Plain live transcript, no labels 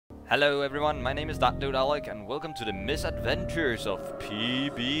Hello everyone, my name is that dude Alec and welcome to the Misadventures of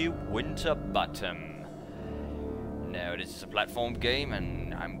P.B. Winterbottom. Now this is a platform game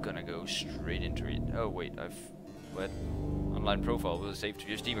and I'm gonna go straight into it. Oh wait, what? Online profile will save to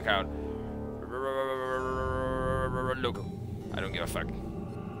your Steam account. Local. I don't give a fuck.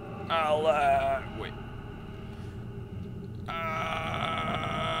 Wait. Oh.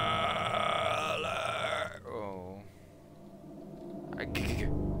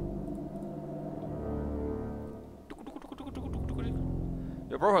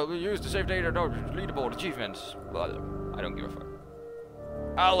 Your profile will be used to save data, leaderboard achievements. Well, I don't give a fuck.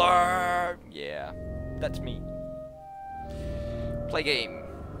 Alert! Yeah, that's me. Play game.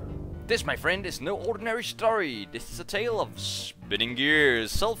 This, my friend, is no ordinary story. This is a tale of spinning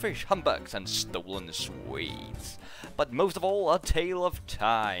gears, selfish humbugs, and stolen sweets. But most of all, a tale of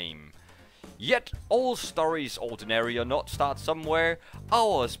time. Yet, all stories, ordinary or not, start somewhere.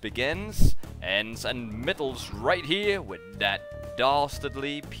 Ours begins, ends, and middles right here with that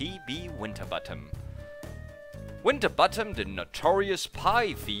dastardly P.B. Winterbottom. Winterbottom, the notorious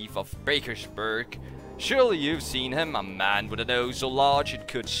pie thief of Bakersburg. Surely you've seen him, a man with a nose so large it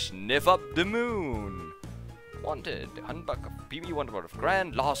could sniff up the moon. Wanted, the humbug of P.B. Winterbottom of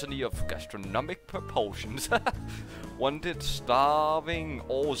grand larceny of gastronomic proportions. Wanted, starving,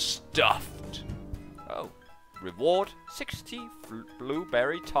 or stuffed. Oh, reward, 60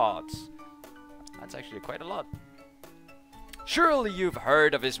 blueberry tarts. That's actually quite a lot. Surely you've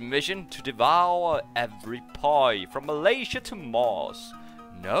heard of his mission to devour every pie from Malaysia to Mars.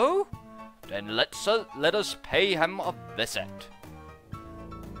 No? Then let us pay him a visit.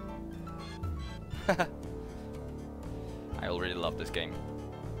 I already love this game.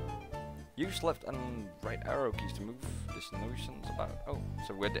 Use left and right arrow keys to move this nuisance about. Oh,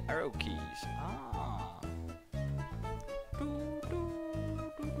 so we're the arrow keys. Ah.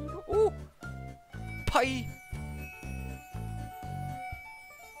 Ooh! Pie!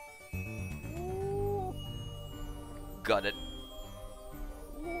 Got it.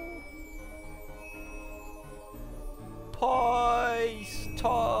 Pies!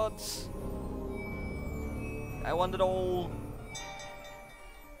 Tarts! I want it all.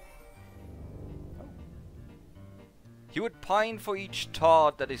 He would pine for each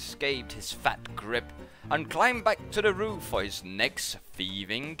tart that escaped his fat grip and climb back to the roof for his next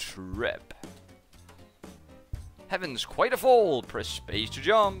thieving trip. Heaven's quite a fall. Press space to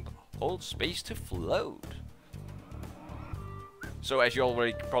jump, hold space to float. So as you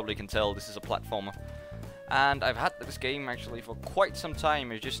already probably can tell, this is a platformer. And I've had this game actually for quite some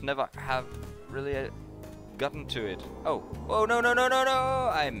time. I just never have really gotten to it. Oh, oh no, no, no, no,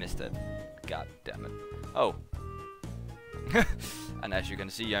 no! I missed it. God damn it. Oh. And as you can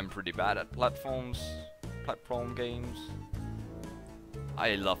see, I'm pretty bad at platform games.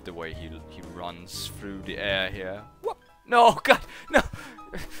 I love the way he runs through the air here. What? No, God, no!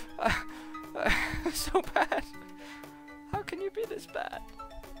 So bad. How can you be this bad?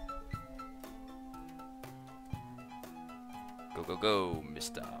 Go, go, go,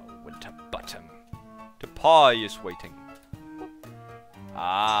 Mr. Winterbottom. The pie is waiting.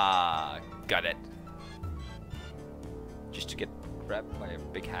 Ah, got it. Just to get grabbed by a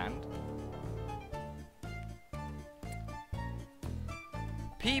big hand.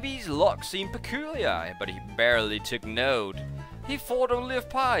 P.B.'s luck seemed peculiar, but he barely took note. He thought only of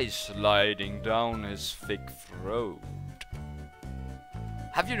pies sliding down his thick throat.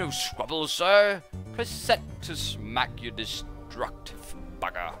 Have you no scruples, sir? Press set to smack you destructive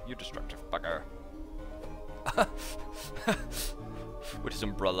bugger. You destructive bugger. With his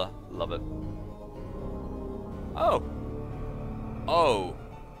umbrella. Love it. Oh. Oh.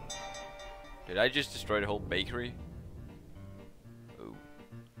 Did I just destroy the whole bakery? Oh.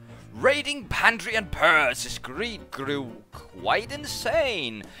 Raiding pantry and purse, his greed grew quite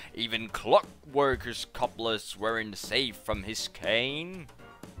insane. Even clock workers' cobblers weren't safe from his cane.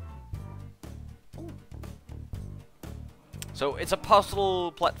 So it's a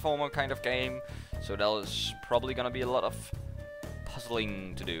puzzle platformer kind of game, so there's probably gonna be a lot of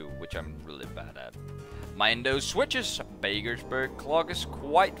puzzling to do, which I'm really bad at. Mind those switches, Bakersburg clock is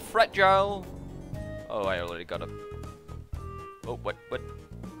quite fragile. Oh, I already got a... Oh, what?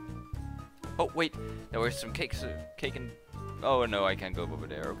 Oh, wait, there were some cake and... Oh no, I can't go over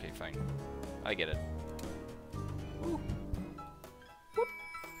there, okay, fine. I get it.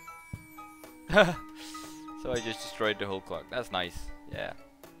 So I just destroyed the whole clock. That's nice. Yeah.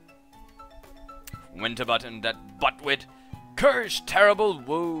 Winterbottom, that buttwit, cursed terrible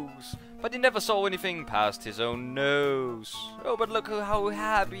woes. But he never saw anything past his own nose. Oh, but look how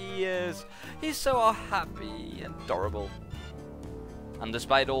happy he is. He's so happy and adorable. And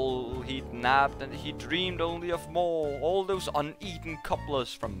despite all he'd nabbed, and he dreamed only of more, all those uneaten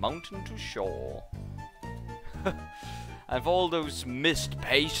cobblers from mountain to shore. And all those missed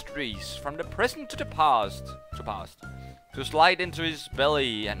pastries from the present to the past, to slide into his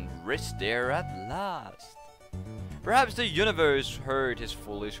belly and rest there at last. Perhaps the universe heard his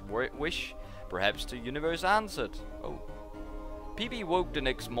foolish wish. Perhaps the universe answered. Oh. P.B. woke the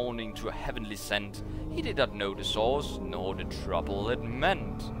next morning to a heavenly scent. He did not know the source, nor the trouble it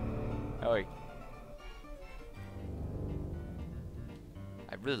meant. Oh. I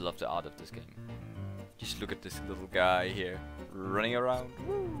really love the art of this game. Just look at this little guy here, running around.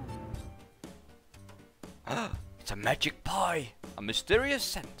 Woo! It's a magic pie! A mysterious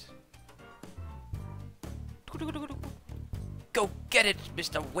scent. Go get it,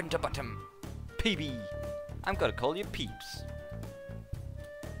 Mr. Winterbottom! P.B. I'm gonna call you Peeps.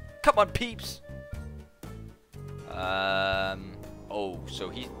 Come on, Peeps! Oh, so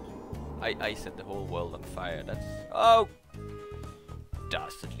he... I set the whole world on fire. That's... Oh!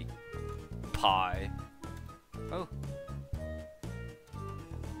 Dastardly pie. Oh.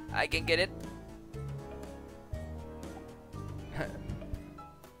 I can get it.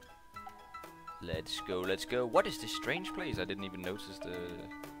 Let's go, let's go. What is this strange place? I didn't even notice the...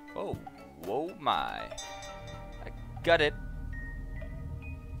 Oh, whoa my. I got it.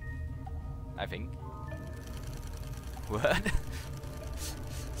 I think. What?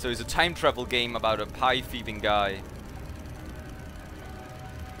 So it's a time travel game about a pie thieving guy.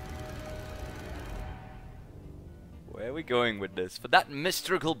 Where are we going with this? For that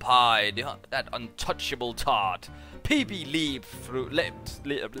mystical pie, that untouchable tart, P.B. leaped through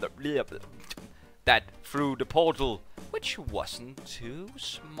through the portal, which wasn't too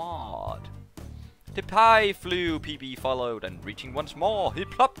smart. The pie flew, P.B. followed, and reaching once more, he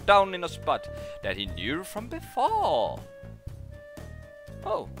plopped down in a spot that he knew from before.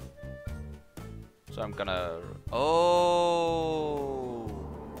 Oh. So I'm gonna... Oh.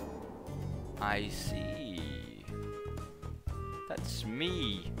 I see. That's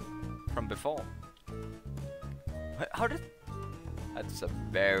me from before. How did... That's a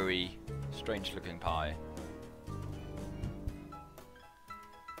very strange looking pie.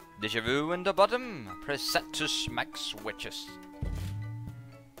 Deja vu, Winterbottom. Press set to smack switches.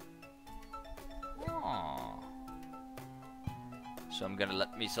 Aww. So I'm gonna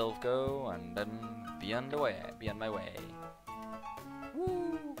let myself go and then be on my way.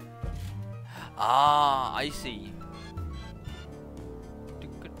 Woo. Ah, I see.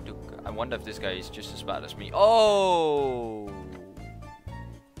 I wonder if this guy is just as bad as me. Oh!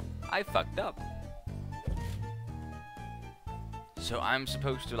 I fucked up. So I'm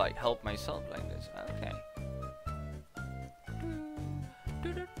supposed to like help myself like this. Okay.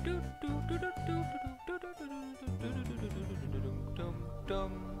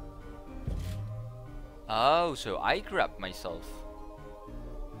 Oh, so I grab myself.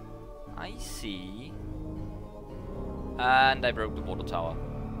 I see. And I broke the water tower.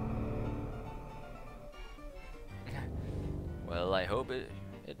 Well, I hope it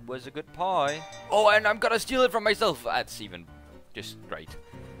was a good pie. Oh, and I'm gonna steal it from myself. That's even just great.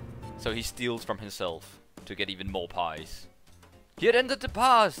 So he steals from himself to get even more pies. He had entered the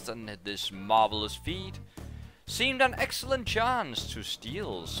past, and this marvelous feat seemed an excellent chance to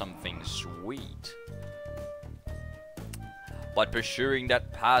steal something sweet. But pursuing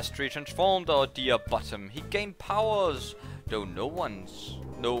that pastry transformed our dear Bottom, he gained powers, though no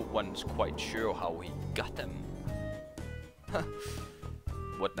one's quite sure how he got them.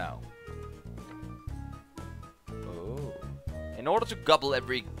 What now? Oh. In order to gobble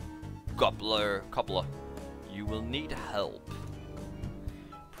every cobbler, you will need help.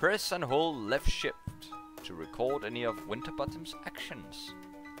 Press and hold left shift to record any of Winterbottom's actions.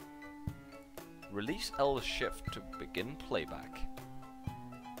 Release L shift to begin playback.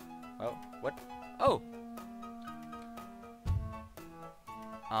 Oh, what? Oh!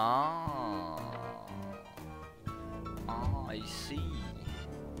 Ah, I see.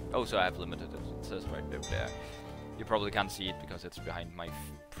 Oh, so I have limited it. It says right over there. You probably can't see it because it's behind my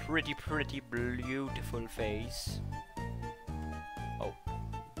pretty beautiful face. Oh.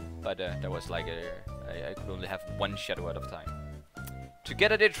 But there was like I could only have one shadow at a time.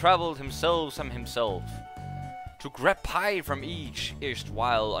 Together they traveled himself to grab pie from each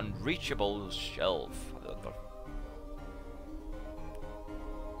erstwhile unreachable shelf.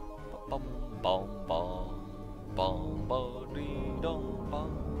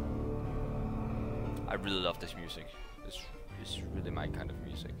 I really love this music. This is really my kind of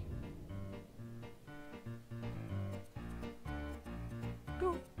music.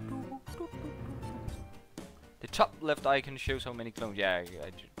 The top left icon shows how many clones. Yeah, I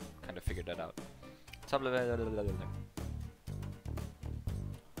kind of figured that out. Top left.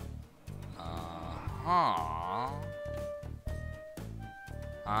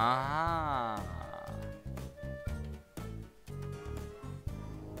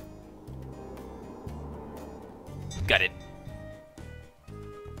 Got it.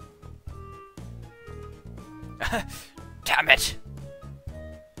 Damn it!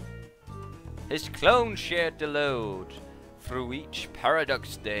 His clone shared the load through each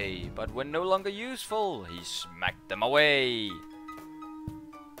paradox day, but when no longer useful, he smacked them away.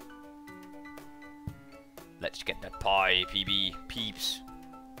 Let's get that pie, PB, peeps.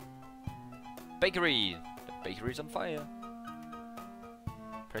 Bakery. The bakery's on fire.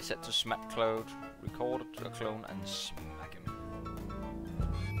 Press set to smack clone, record a clone, and smack him.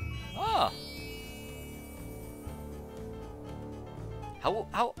 Ah!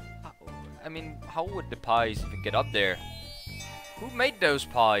 I mean, how would the pies even get up there? Who made those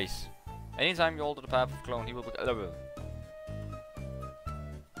pies? Anytime you alter the path of clone, he will be...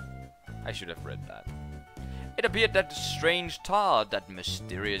 I should have read that. It appeared that the strange tar, that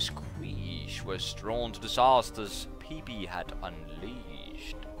mysterious quiche, was drawn to disasters P.B. had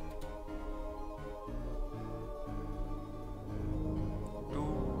unleashed.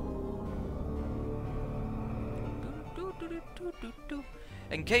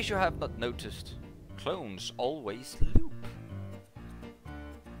 In case you have not noticed, clones always loop.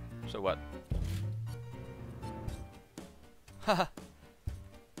 So what? Haha.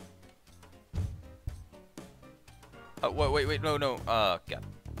 Oh, wait, no. God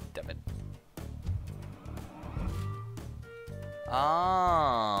damn it.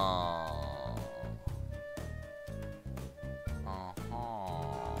 Ah.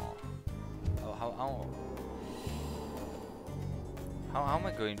 How am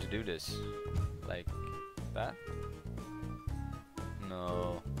I going to do this? Like that?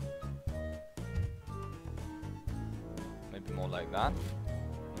 No. Maybe more like that?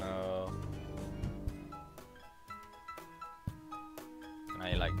 No. Can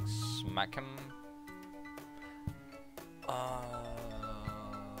I like smack him?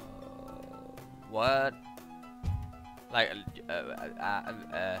 What? Like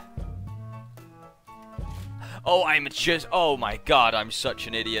oh, I'm just... Oh my god, I'm such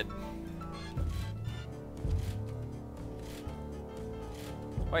an idiot.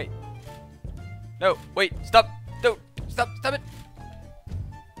 Wait. No, wait, stop. Don't. Stop it.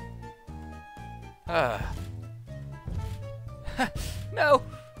 No.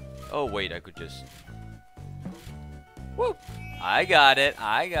 Oh, wait, I could just... Whoop. I got it.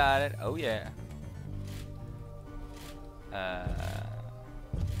 Oh, yeah.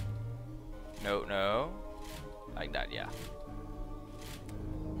 No. Like that, yeah.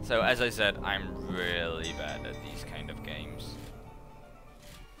 So, as I said, I'm really bad at these kind of games.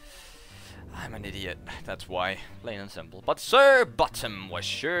 I'm an idiot, that's why. Plain and simple. But Sir Bottom was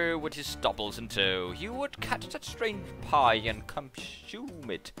sure with his doubles in tow, he would catch that strange pie and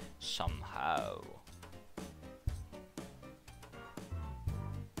consume it somehow.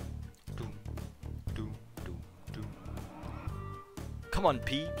 Come on,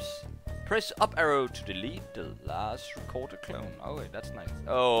 peeps. Press up arrow to delete the last recorded clone. Oh wait, that's nice.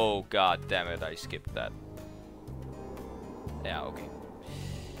 Oh god damn it, I skipped that. Yeah, okay.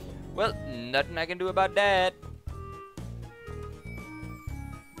 Well, nothing I can do about that.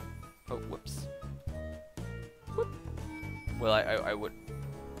 Oh, whoops. Whoop. Well, I would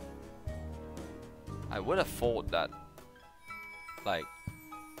have thought that, like,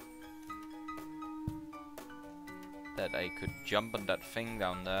 that I could jump on that thing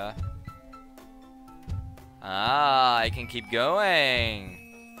down there. Ah, I can keep going.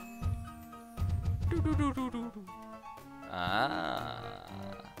 Ah.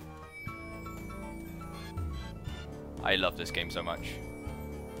 I love this game so much.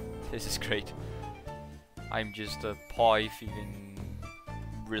 This is great. I'm just a pie-feeding,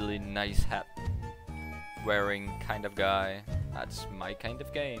 really nice hat wearing kind of guy. That's my kind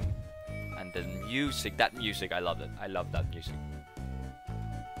of game. And the music, that music, I love it. I love that music.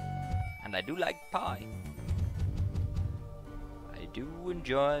 And I do like pie. I do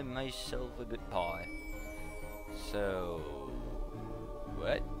enjoy myself a good pie. So...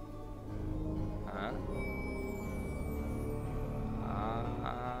 what? Huh?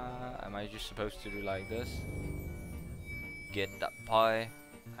 Am I just supposed to do like this? Get that pie.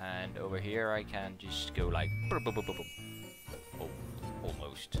 And over here I can just go like... oh,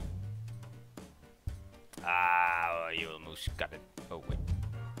 almost. Ah, you almost got it. Oh, wait.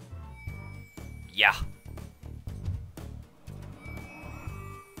 Yeah.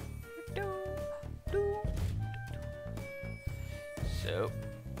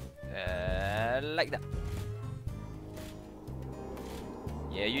 like that.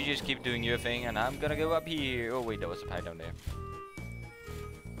 Yeah, you just keep doing your thing, and I'm gonna go up here. Oh wait, there was a pie down there.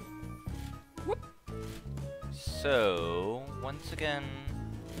 Whoop. So, once again...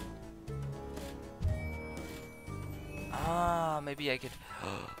 maybe I could...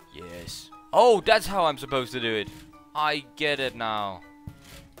 yes. Oh, that's how I'm supposed to do it. I get it now.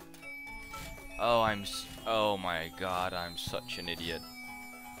 Oh, oh my god, I'm such an idiot.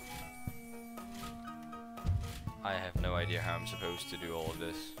 I have no idea how I'm supposed to do all of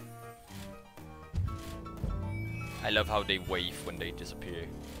this. I love how they wave when they disappear.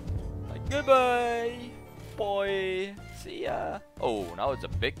 Like, goodbye, boy. See ya. Oh, now it's a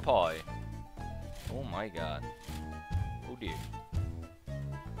big pie. Oh my god. Oh dear.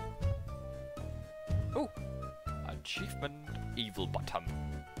 Oh, achievement, Evil Bottom.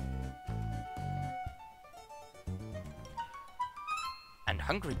 And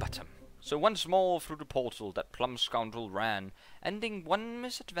Hungry Bottom. So once more through the portal that plum scoundrel ran, ending one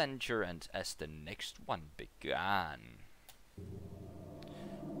misadventure and as the next one began.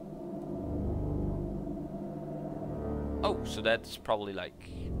 Oh, so that's probably like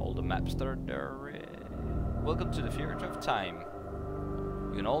all the maps that are there. Welcome to the future of time.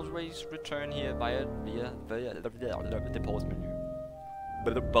 You can always return here via the pause menu.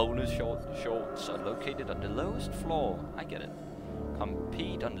 But the bonus shorts are located on the lowest floor. I get it.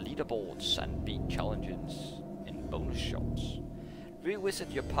 Compete on leaderboards and beat challenges in bonus shots.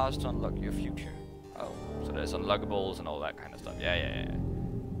 Revisit your past to unlock your future. Oh, so there's unlockables and all that kind of stuff. Yeah.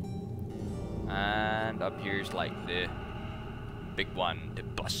 And up here's like the big one, the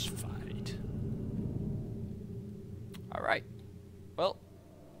boss fight. Alright. Well,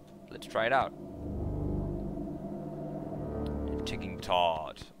 let's try it out. The Ticking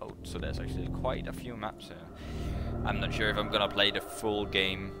Todd. Oh, so there's actually quite a few maps here. I'm not sure if I'm gonna play the full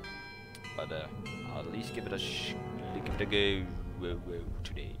game, but I'll at least give it a go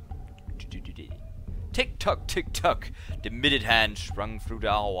today. Tick tock, tick tock. The minute hand sprung through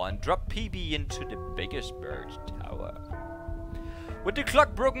the hour and dropped PB into the biggest bird's tower. With the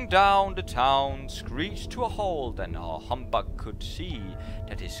clock broken down, the town screeched to a halt, and our humbug could see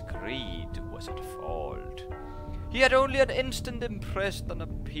that his greed was at fault. He had only an instant impressed on a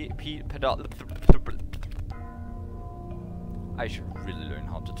pedal. I should really learn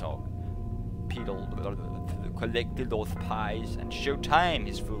how to talk. Pedal collected those pies and show time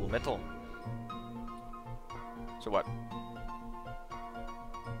his full metal. So what?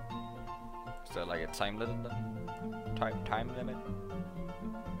 Is there like a time limit? Time limit?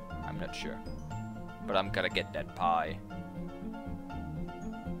 I'm not sure. But I'm gonna get that pie.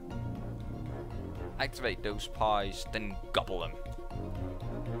 Activate those pies, then gobble them.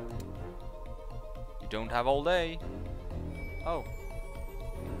 You don't have all day. Oh.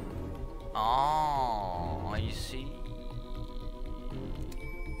 Oh, I see.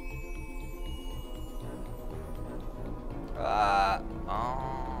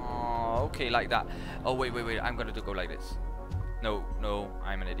 Oh, okay, like that. Oh, wait, I'm gonna go like this. No,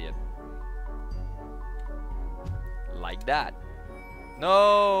 I'm an idiot. Like that.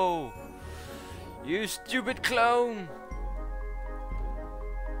 No! You stupid clone!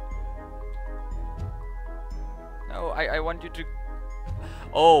 No, I want you to...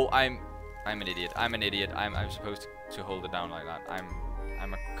 Oh, I'm an idiot. I'm supposed to hold it down like that.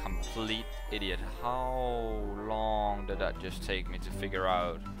 I'm a complete idiot. How long did that just take me to figure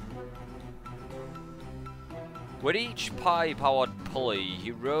out? With each pie-powered pulley, he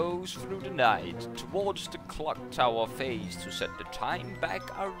rose through the night towards the clock tower face to set the time back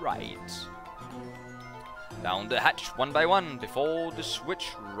aright. Down the hatch one by one before the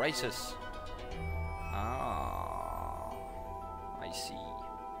switch rises. Ah, I see.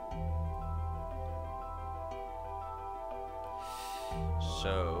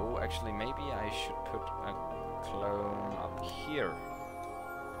 So, actually, maybe I should put a clone up here.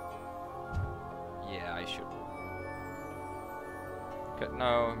 Yeah, I should.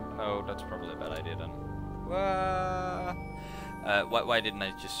 No, that's probably a bad idea then. Why didn't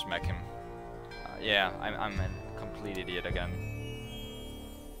I just smack him? Yeah, I'm a complete idiot again.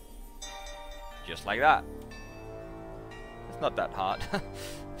 Just like that. It's not that hard.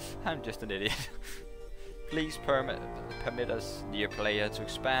 I'm just an idiot. Please permit us, dear player, to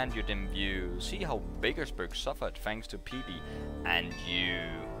expand your dim view. See how Bakersburg suffered thanks to PB and you.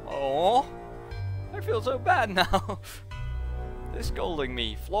 Oh, I feel so bad now. They're scolding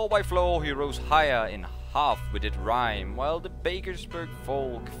me. Floor by floor, he rose higher in half-witted rhyme, while the Bakersburg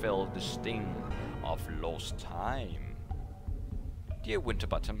folk felt the sting of lost time. Dear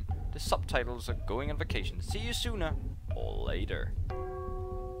Winterbottom, the subtitles are going on vacation. See you sooner or later.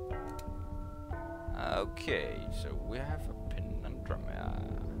 Okay, so we have a conundrum.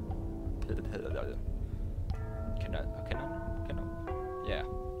 Yeah.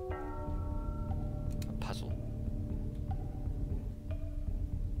 A puzzle.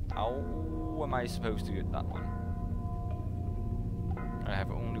 How am I supposed to get that one? I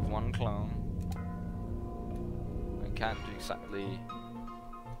have only one clone. I can't do exactly.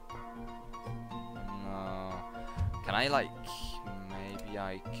 No. Can I like? Maybe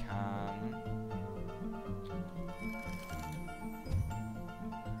I can.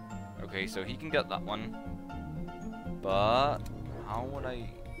 Okay, so he can get that one. But how would I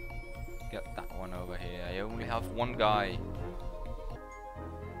get that one over here? I only have one guy.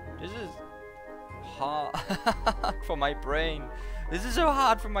 This is hard for my brain. This is so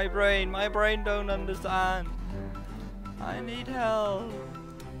hard for my brain. My brain don't understand. I need help.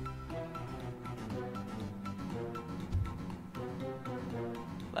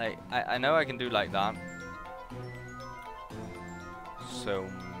 Like, I know I can do like that. So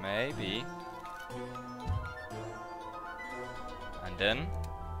maybe. And then.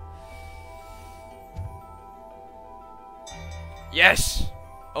 Yes!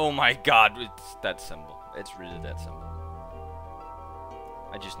 Oh my god, it's that simple. It's really that simple.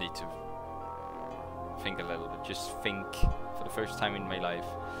 I just need to think a little bit. Just think for the first time in my life.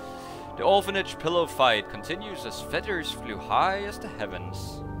 The orphanage pillow fight continues as feathers flew high as the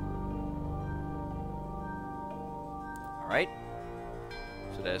heavens. Alright.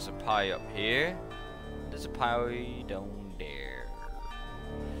 So there's a pie up here. There's a pie down there.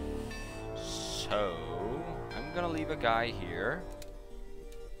 So I'm gonna leave a guy here.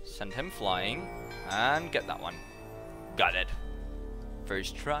 Send him flying. And get that one. Got it.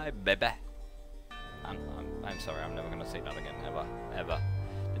 First try, baby. I'm sorry, I'm never gonna say that again, ever.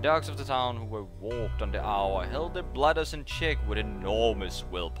 The dogs of the town who were walked on the hour held their bladders in check with enormous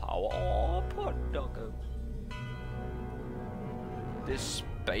willpower. Oh, poor doggo. This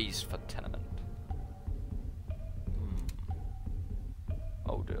space for tenement.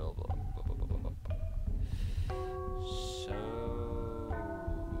 Oh dear. So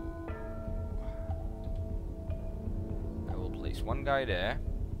I will place one guy there.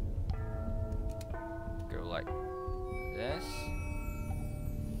 Go like this.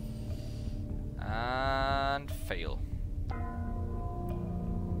 And fail.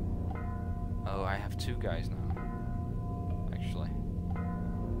 Oh, I have two guys now. Actually.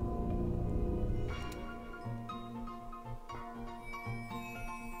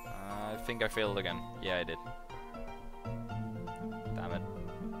 I think I failed again. Yeah, I did. Damn it.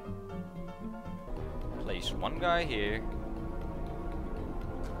 Place one guy here.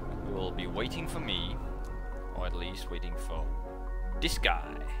 Who will be waiting for me. Or at least waiting for this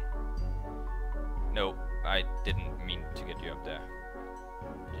guy. No, I didn't mean to get you up there.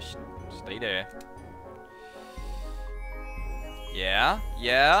 Just stay there. Yeah,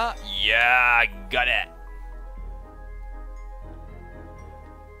 got it.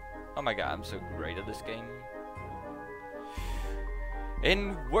 Oh my god, I'm so great at this game.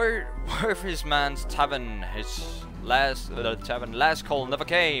 In Worth man's tavern, his last call never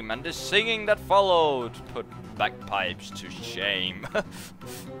came, and the singing that followed put bagpipes to shame.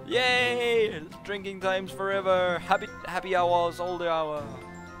 Yay! Drinking times forever. Happy hours all the hour.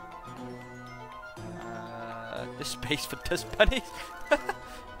 The space for dust bunnies.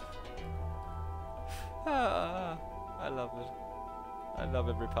 I love it. I love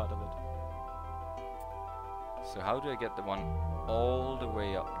every part of it. So how do I get the one all the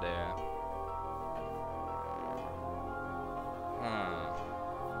way up there?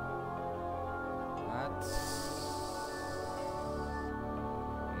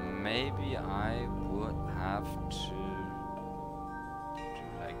 Maybe I would have to do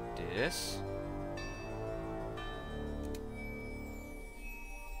like this.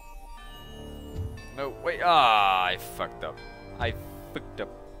 No, wait, I fucked up. I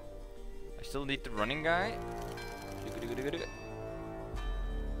still need the running guy.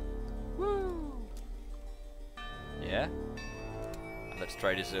 Woo! Yeah? Let's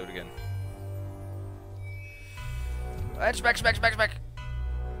try this out again. Let's back.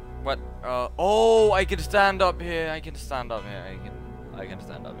 What? Oh, I can stand up here. I can stand up here.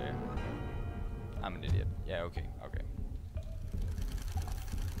 I'm an idiot. Yeah, okay.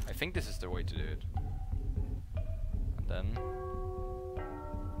 I think this is the way to do it. And then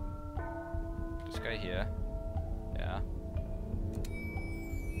this guy here. Yeah.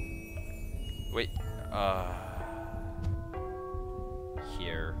 Wait.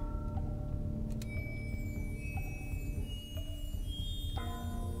 Here.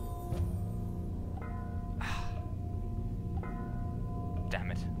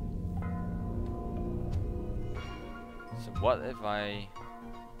 Damn it. So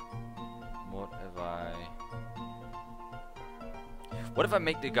what if I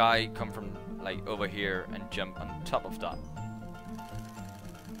make the guy come from like over here and jump on top of that?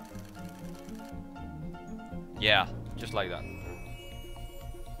 Yeah, just like that.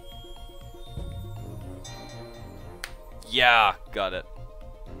 Yeah, got it.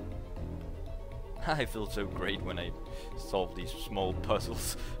 I feel so great when I solve these small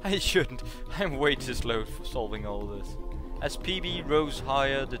puzzles. I shouldn't. I'm way too slow for solving all this. As PB rose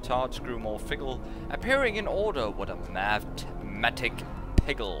higher, the tarts grew more fickle, appearing in order. What a mathematic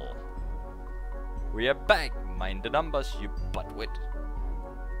piggle. We are back. Mind the numbers, you buttwit.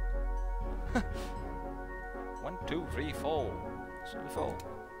 1, 2, 3, 4. It's only 4.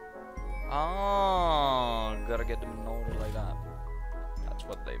 Ah, gotta get them in order like that. That's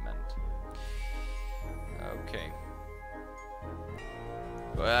what they meant. Okay.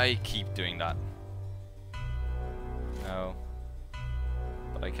 But I keep doing that. No.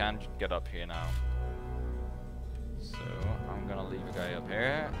 But I can't get up here now. So I'm gonna leave a guy up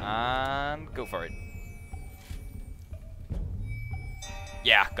here and go for it.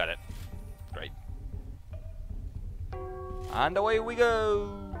 Yeah, got it. Great. And away we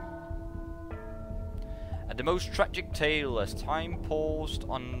go! And the most tragic tale as time paused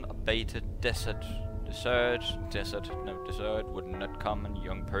on abated desert would not come, and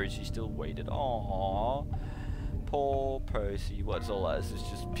young Percy still waited. Aww. Poor Percy. What's all that? Is this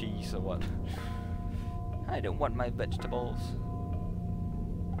just peas or what? I don't want my vegetables.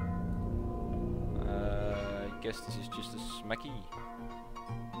 I guess this is just a smacky.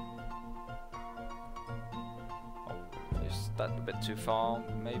 Oh, is that a bit too far,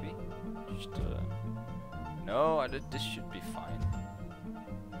 maybe? Just, no, this should be fine.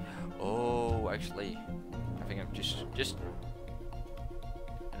 Oh, actually, I think I'm just, you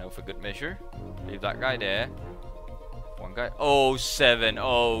know, for good measure, leave that guy there. One guy. Oh, 7.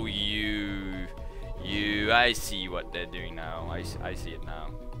 Oh, you. I see what they're doing now. I see it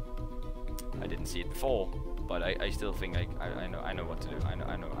now. I didn't see it before, but I still think I know what to do. I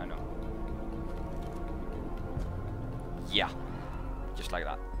know. Yeah, just like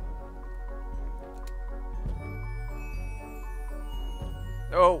that.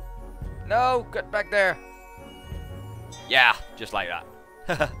 Oh, no, get back there. Yeah, just like that.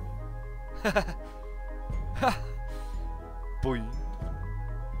 Boy.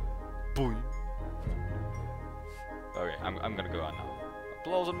 Boy. Okay, I'm gonna go on now.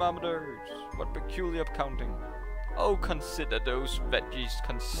 Applause and marmaders. What peculiar counting. Oh, consider those veggies.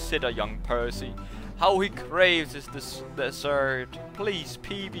 Consider young Percy. How he craves his dessert. Please,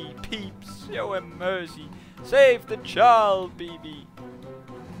 P.B. Peeps, show him mercy. Save the child, P.B.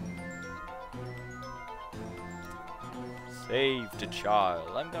 Save the child.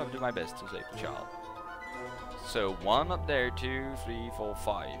 I'm gonna do my best to save the child. So 1 up there, 2, 3, 4,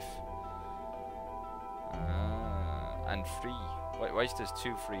 5. And 3. Why is there's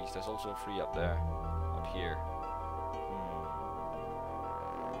 2 3s? There's also a 3 up there. Up here.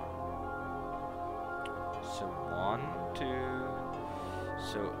 So 1, 2.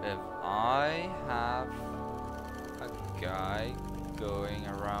 So if I have a guy going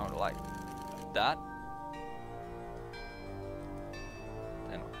around like that,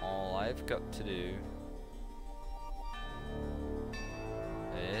 then all I've got to do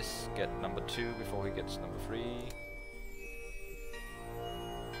is get number 2 before he gets number 3.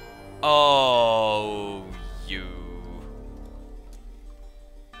 Oh, you.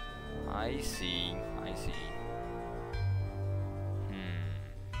 I see.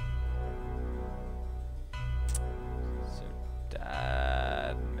 So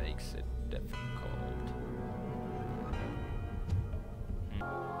that makes it difficult.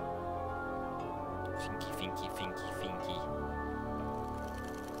 Finky.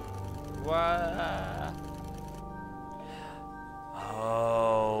 What?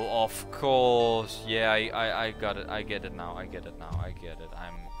 Oh, of course. Yeah, I got it. I get it now.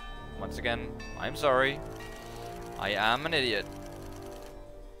 Once again, I'm sorry. I am an idiot.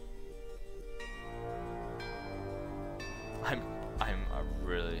 I'm a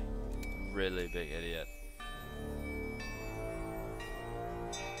really big idiot.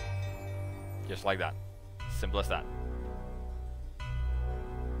 Just like that. Simple as that.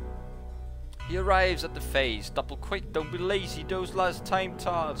 He arrives at the phase. Double quick, don't be lazy. Those last time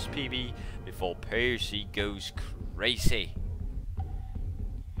tarts, PB, before Percy goes crazy.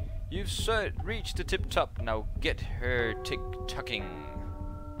 You've reached the tip top. Now get her tick-tucking.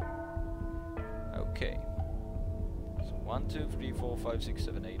 Okay. So 1, 2, 3, 4, 5, 6,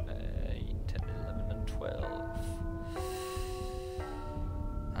 7, 8, 9, 10, 11, and 12.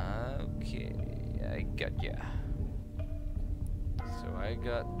 Okay, I got ya. I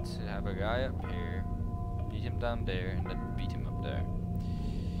got to have a guy up here, beat him down there, and then beat him up there.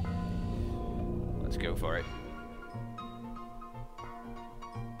 Let's go for it.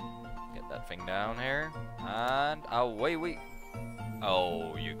 Get that thing down here, and away we...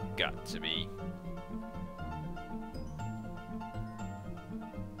 Oh, you got to be...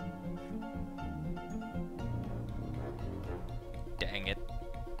 Dang it.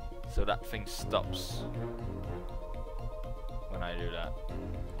 So that thing stops when I do that.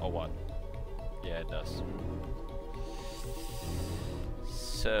 Or what? Yeah, it does.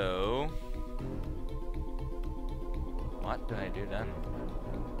 So... What do I do then?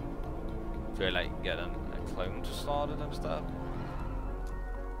 Do I like get a clone to start it and stuff?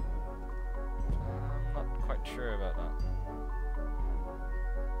 I'm not quite sure about that.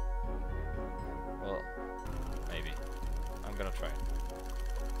 Well, maybe. I'm gonna try it.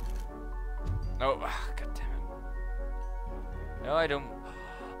 No, god damn it. No, I don't.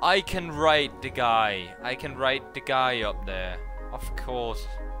 I can write the guy. I can write the guy up there. Of course.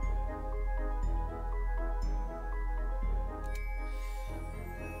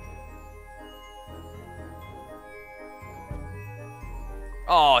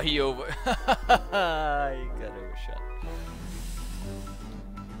 Oh, he over. He got overshot.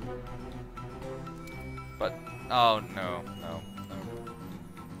 But oh no, no, no.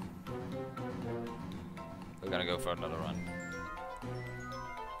 We're gonna go for another run.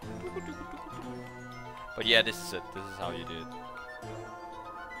 But yeah, this is it. This is how you do it.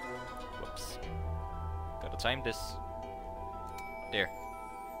 Whoops. Gotta time this. There.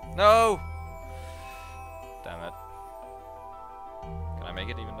 No! Damn it. Can I make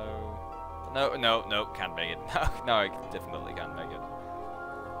it even though... No, no, no, can't make it. No, I definitely can't make it.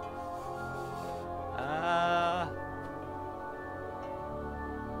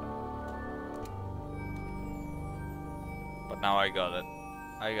 But now I got it.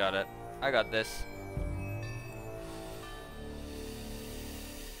 I got it. I got this.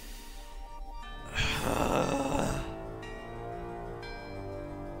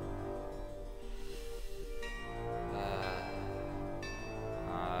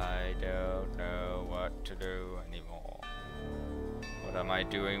 I don't know what to do anymore. What am I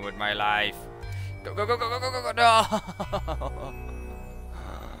doing with my life? Go, go, go, go, go, go, go, go, no!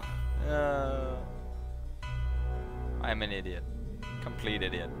 No. I'm an idiot. Complete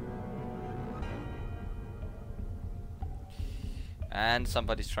idiot. And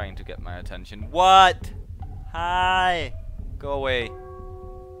somebody's trying to get my attention. What? Hi! Go away.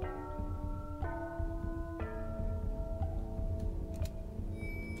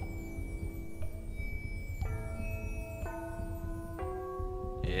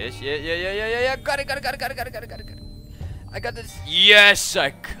 Yes, yeah. Got it. I got this. Yes,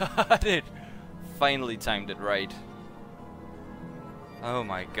 I got it. Finally timed it right. Oh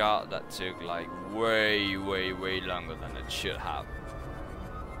my god, that took like way longer than it should have.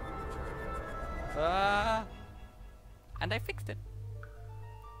 And I fixed it.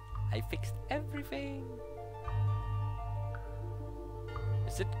 I fixed everything.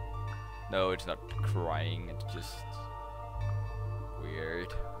 Is it? No, it's not crying. It's just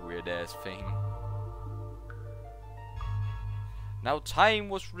weird ass thing. Now time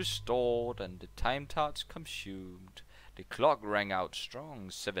was restored and the time tarts consumed. The clock rang out strong,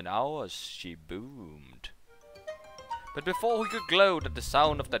 7 hours she boomed. But before he could gloat at the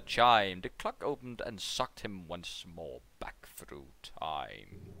sound of that chime, the clock opened and sucked him once more back through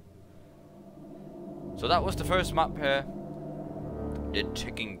time. So that was the first map here. The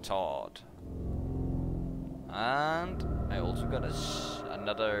Ticking Tart. And I also got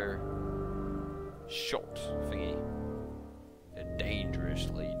another short thingy. The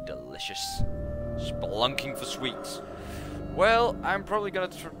Dangerously Delicious. Spelunking for sweets. Well, I'm probably gonna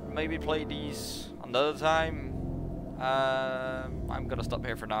maybe play these another time. I'm gonna stop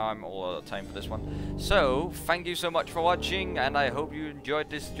here for now. I'm all out of time for this one. So, thank you so much for watching, and I hope you enjoyed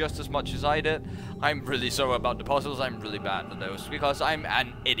this just as much as I did. I'm really sorry about the puzzles. I'm really bad at those because I'm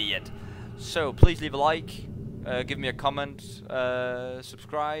an idiot. So, please leave a like, give me a comment,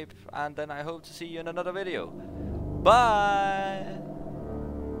 subscribe, and then I hope to see you in another video. Bye!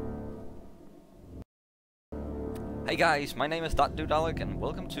 Hey guys, my name is That Dude Alec, and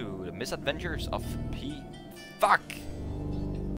welcome to the Misadventures of P. Fuck!